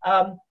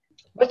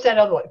 What's that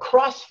other one?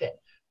 CrossFit.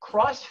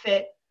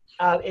 CrossFit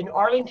in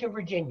Arlington,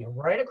 Virginia,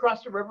 right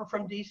across the river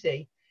from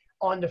DC,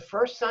 on the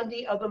first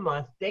Sunday of the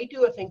month, they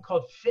do a thing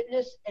called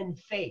Fitness and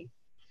Faith.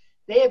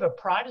 They have a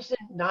Protestant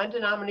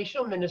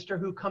non-denominational minister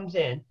who comes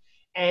in,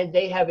 and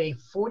they have a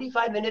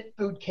 45-minute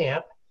boot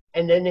camp,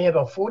 and then they have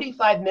a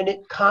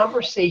 45-minute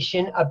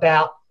conversation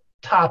about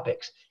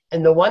topics.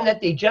 And the one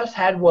that they just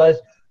had was,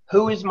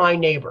 who is my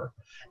neighbor?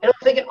 And I'm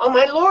thinking, oh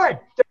my Lord,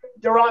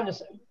 they're on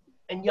this.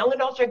 And young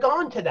adults are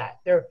going to that.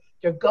 They're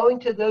going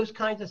to those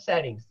kinds of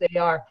settings. They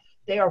are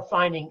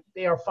finding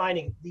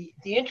the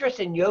interest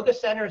in yoga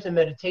centers and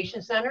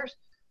meditation centers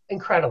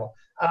incredible.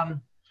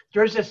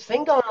 There's this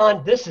thing going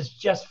on. This is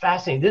just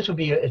fascinating. This would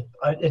be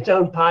its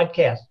own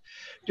podcast.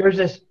 There's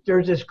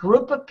this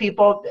group of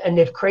people, and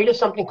they've created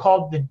something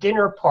called the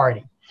dinner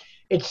party.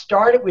 It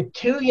started with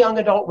two young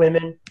adult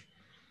women,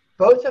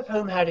 both of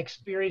whom had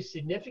experienced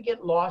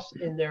significant loss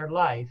in their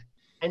life,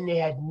 and they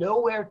had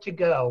nowhere to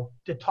go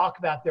to talk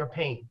about their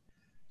pain.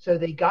 So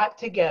they got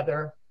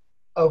together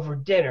over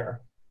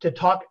dinner to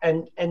talk,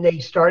 and they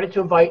started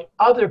to invite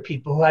other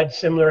people who had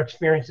similar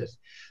experiences.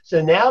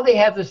 So now they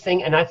have this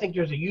thing, and I think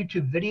there's a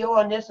YouTube video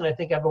on this, and I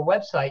think I have a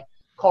website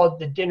called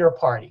The Dinner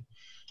Party.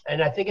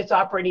 And I think it's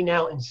operating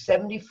now in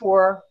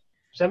 74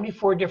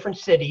 different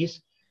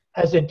cities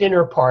as a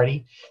dinner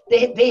party.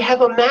 They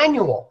have a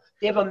manual.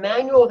 They have a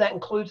manual that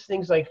includes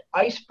things like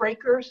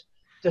icebreakers,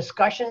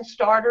 discussion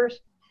starters,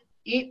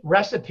 eat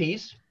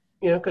recipes,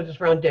 because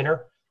it's around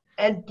dinner,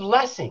 and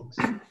blessings.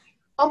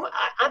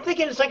 I'm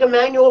thinking it's like a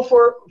manual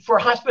for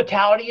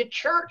hospitality at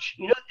church.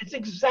 It's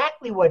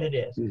exactly what it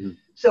is. Mm-hmm.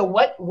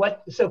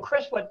 So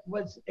Chris,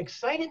 what's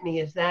excited me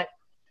is that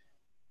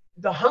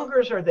the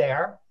hungers are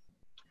there.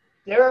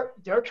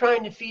 They're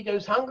trying to feed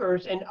those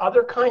hungers in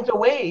other kinds of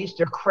ways.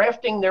 They're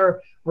crafting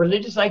their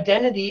religious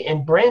identity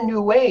in brand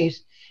new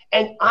ways.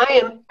 And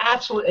I am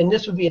absolutely, and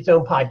this would be its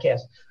own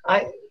podcast.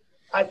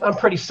 I'm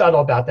pretty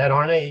subtle about that,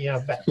 aren't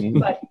I? But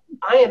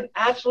I am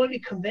absolutely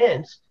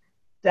convinced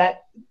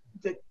that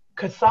the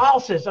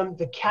Catholicism,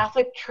 the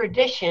Catholic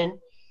tradition,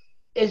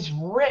 is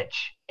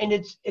rich in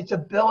its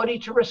ability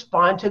to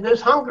respond to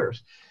those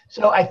hungers.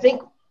 So I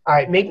think, all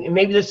right,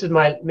 maybe this is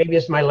my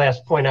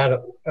last point. I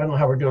don't know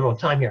how we're doing on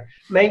time here.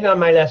 Maybe on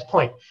my last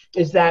point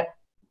is that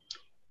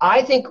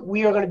I think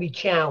we are going to be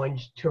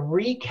challenged to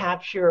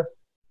recapture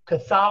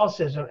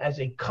Catholicism as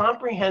a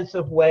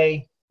comprehensive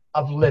way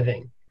of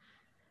living.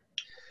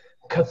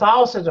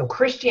 Catholicism,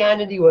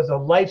 Christianity was a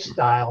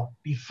lifestyle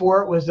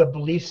before it was a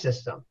belief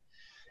system.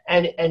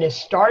 And it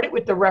started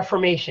with the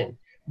Reformation.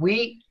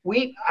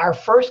 Our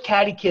first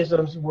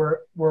catechisms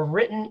were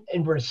written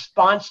in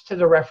response to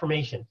the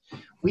Reformation.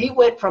 We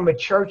went from a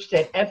church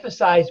that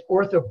emphasized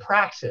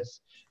orthopraxis,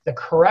 the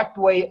correct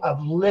way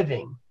of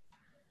living,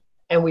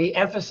 and we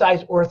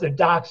emphasized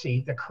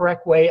orthodoxy, the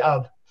correct way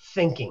of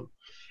thinking.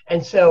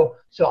 And so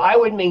I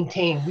would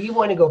maintain we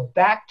want to go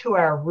back to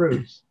our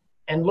roots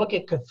and look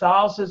at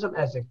Catholicism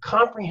as a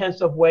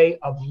comprehensive way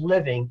of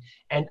living.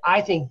 And I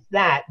think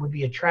that would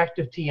be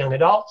attractive to young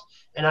adults.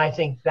 And I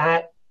think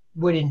that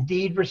would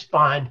indeed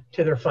respond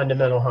to their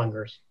fundamental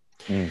hungers.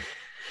 Mm.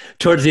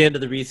 Towards the end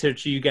of the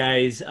research, you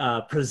guys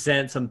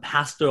present some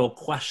pastoral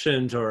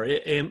questions or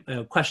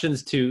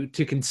questions to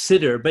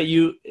consider, but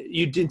you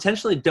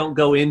intentionally don't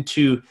go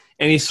into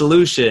any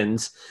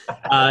solutions.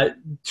 To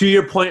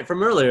your point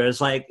from earlier,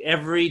 it's like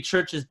every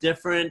church is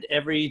different,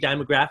 every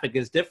demographic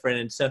is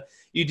different, and so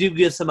you do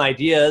give some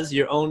ideas,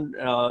 your own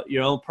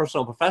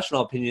personal and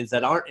professional opinions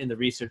that aren't in the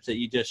research that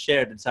you just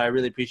shared, and so I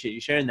really appreciate you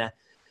sharing that.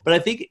 But I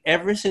think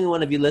every single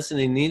one of you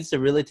listening needs to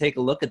really take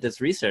a look at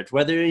this research.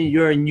 Whether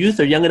you're in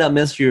youth or young adult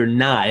ministry or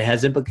not, it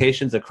has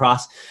implications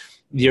across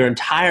your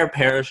entire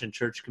parish and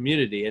church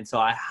community. And so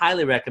I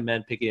highly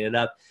recommend picking it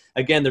up.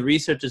 Again, the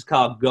research is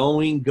called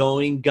Going,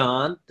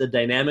 Gone, The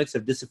Dynamics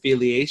of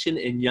Disaffiliation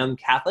in Young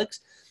Catholics.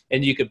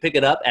 And you can pick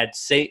it up at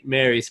St.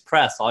 Mary's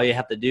Press. All you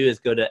have to do is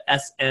go to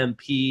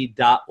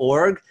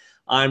smp.org.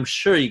 I'm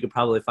sure you could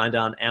probably find it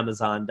on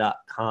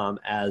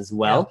Amazon.com as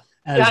well. Yeah.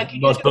 As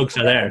most books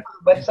are there.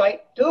 Website.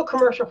 Do a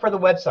commercial for the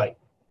website.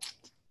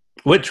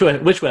 Which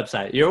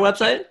website? Your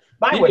website?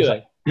 My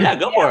website. Yeah,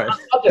 go for it.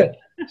 I'll do it.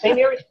 St.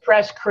 Mary's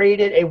Press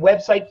created a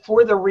website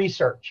for the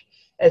research.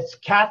 It's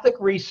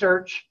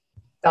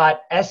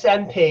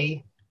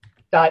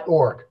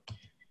catholicresearch.smp.org.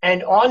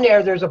 And on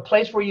there's a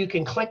place where you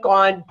can click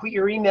on, put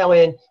your email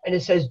in, and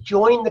it says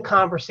join the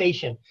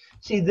conversation.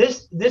 See,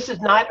 this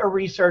is not a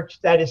research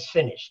that is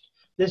finished.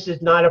 This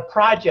is not a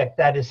project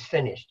that is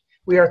finished.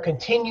 We are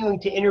continuing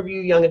to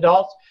interview young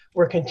adults.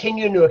 We're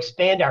continuing to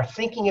expand our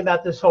thinking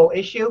about this whole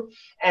issue.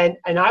 And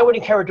I would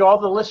encourage all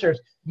the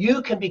listeners,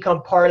 you can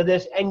become part of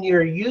this, and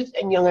your youth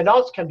and young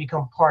adults can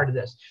become part of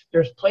this.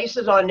 There's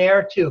places on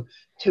there to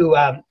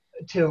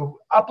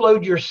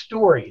upload your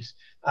stories,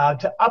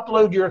 to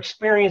upload your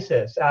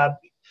experiences.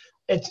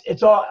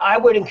 It's all. I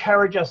would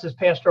encourage us as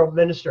pastoral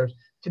ministers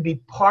to be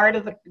part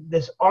of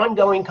this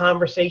ongoing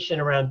conversation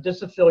around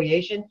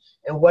disaffiliation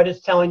and what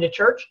it's telling the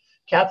church,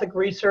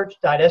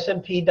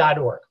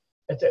 catholicresearch.smp.org.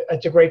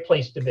 It's a great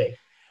place to be.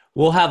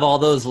 We'll have all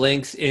those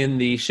links in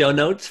the show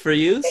notes for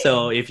you.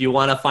 So if you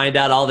want to find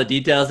out all the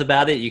details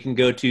about it, you can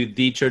go to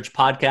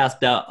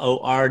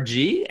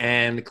thechurchpodcast.org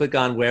and click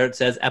on where it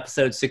says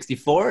episode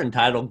 64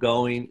 entitled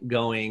Going,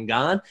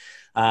 Gone.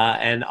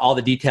 And all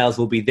the details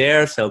will be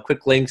there. So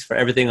quick links for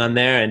everything on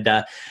there. And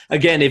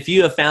again, if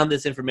you have found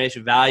this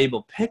information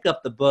valuable, pick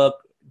up the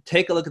book,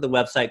 take a look at the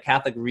website,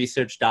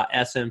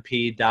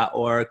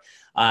 catholicresearch.smp.org,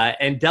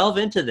 and delve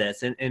into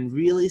this and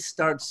really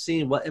start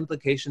seeing what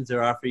implications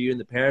there are for you in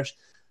the parish.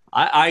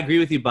 I agree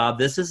with you, Bob.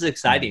 This is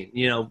exciting.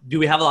 Do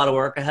we have a lot of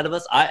work ahead of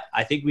us?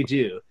 I think we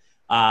do.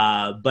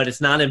 But it's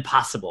not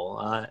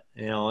impossible,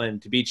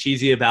 and to be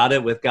cheesy about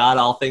it, with God,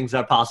 all things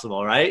are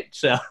possible, right?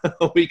 So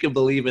we can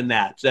believe in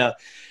that. So,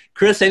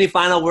 Chris, any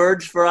final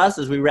words for us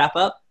as we wrap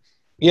up?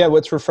 Yeah,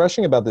 what's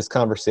refreshing about this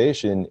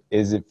conversation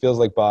is it feels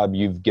like, Bob,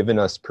 you've given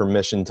us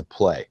permission to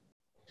play.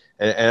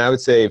 And I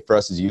would say for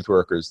us as youth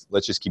workers,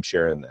 let's just keep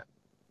sharing that.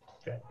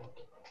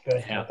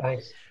 Good. Yeah.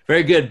 Thanks.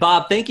 Very good.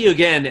 Bob, thank you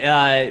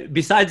again.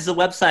 Besides the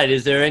website,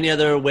 is there any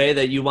other way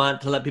that you want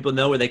to let people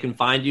know where they can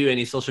find you?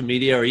 Any social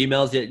media or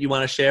emails that you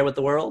want to share with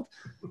the world?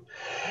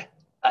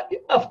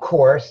 Of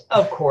course.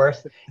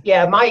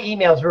 Yeah, my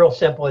email is real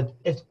simple.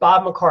 It's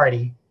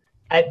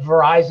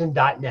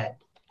bobmccarty@verizon.net.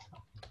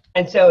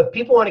 And so if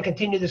people want to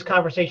continue this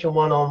conversation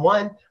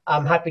one-on-one,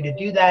 I'm happy to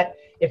do that.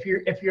 If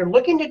you're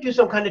looking to do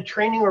some kind of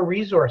training or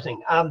resourcing,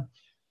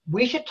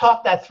 we should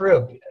talk that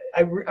through.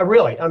 I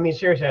mean,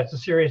 seriously, that's a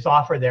serious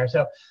offer there.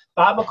 So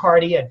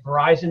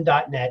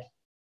bobmccarty@verizon.net.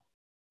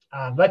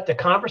 Let the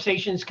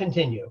conversations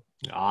continue.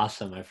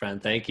 Awesome, my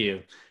friend. Thank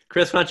you.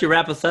 Chris, why don't you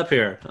wrap us up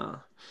here?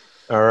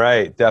 All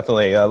right,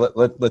 definitely.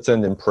 Let's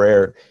end in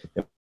prayer.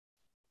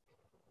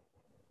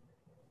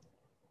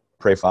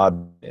 Pray for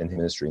God and His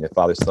ministry, in the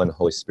Father, Son, and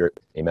Holy Spirit.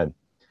 Amen.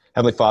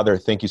 Heavenly Father,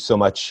 thank you so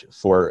much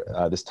for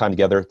this time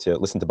together to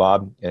listen to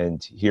Bob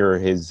and hear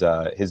his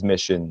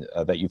mission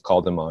that you've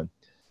called him on.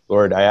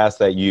 Lord, I ask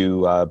that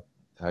you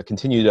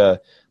continue to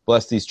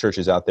bless these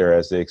churches out there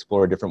as they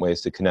explore different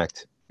ways to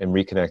connect and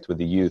reconnect with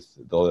the youth,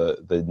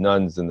 the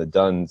nuns and the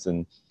duns,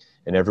 and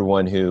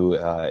everyone who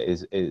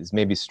is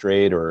maybe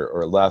strayed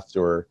or left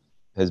or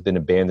has been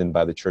abandoned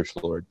by the church,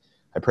 Lord.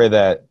 I pray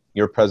that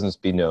your presence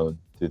be known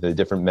through the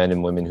different men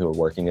and women who are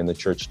working in the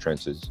church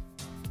trenches.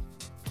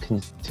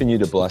 Continue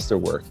to bless their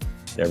work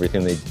and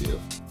everything they do.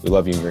 We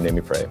love you. In your name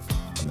we pray.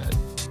 Amen.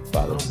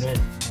 Father, Son,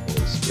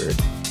 Holy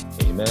Spirit.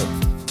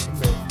 Amen.